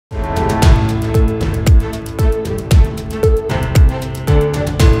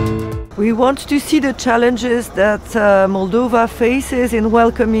We want to see the challenges that Moldova faces in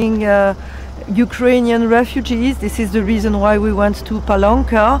welcoming Ukrainian refugees. This is the reason why we went to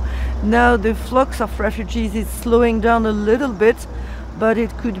Palanca. Now the flux of refugees is slowing down a little bit, but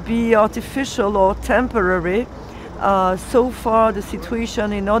it could be artificial or temporary. So far the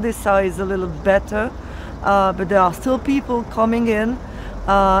situation in Odessa is a little better, but there are still people coming in,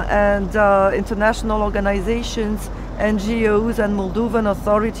 and international organizations, NGOs and Moldovan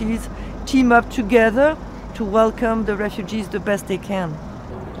authorities team up together to welcome the refugees the best they can.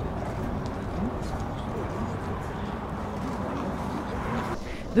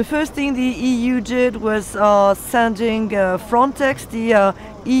 The first thing the EU did was sending Frontex, the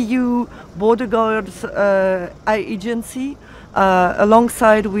EU border guards agency,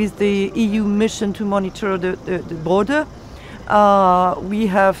 alongside with the EU mission to monitor the border. We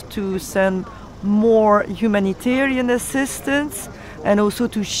have to send more humanitarian assistance and also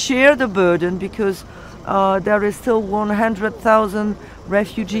to share the burden, because there is still 100,000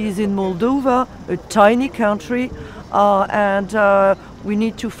 refugees in Moldova, a tiny country, and we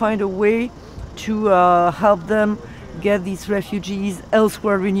need to find a way to help them get these refugees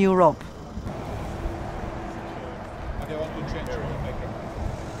elsewhere in Europe. I want to change.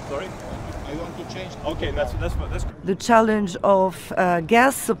 Sorry? I want to change. Okay, that's good. The challenge of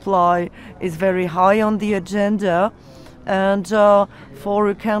gas supply is very high on the agenda, and for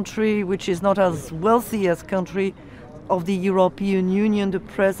a country which is not as wealthy as country of the European Union, the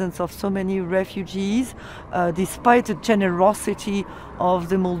presence of so many refugees, despite the generosity of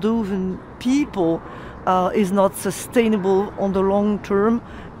the Moldovan people, is not sustainable on the long term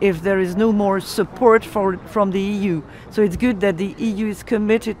if there is no more support from the EU. So it's good that the EU is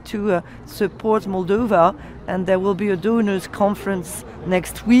committed to support Moldova, and there will be a donors conference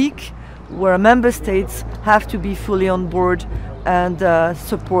next week where member states have to be fully on board and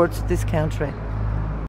support this country.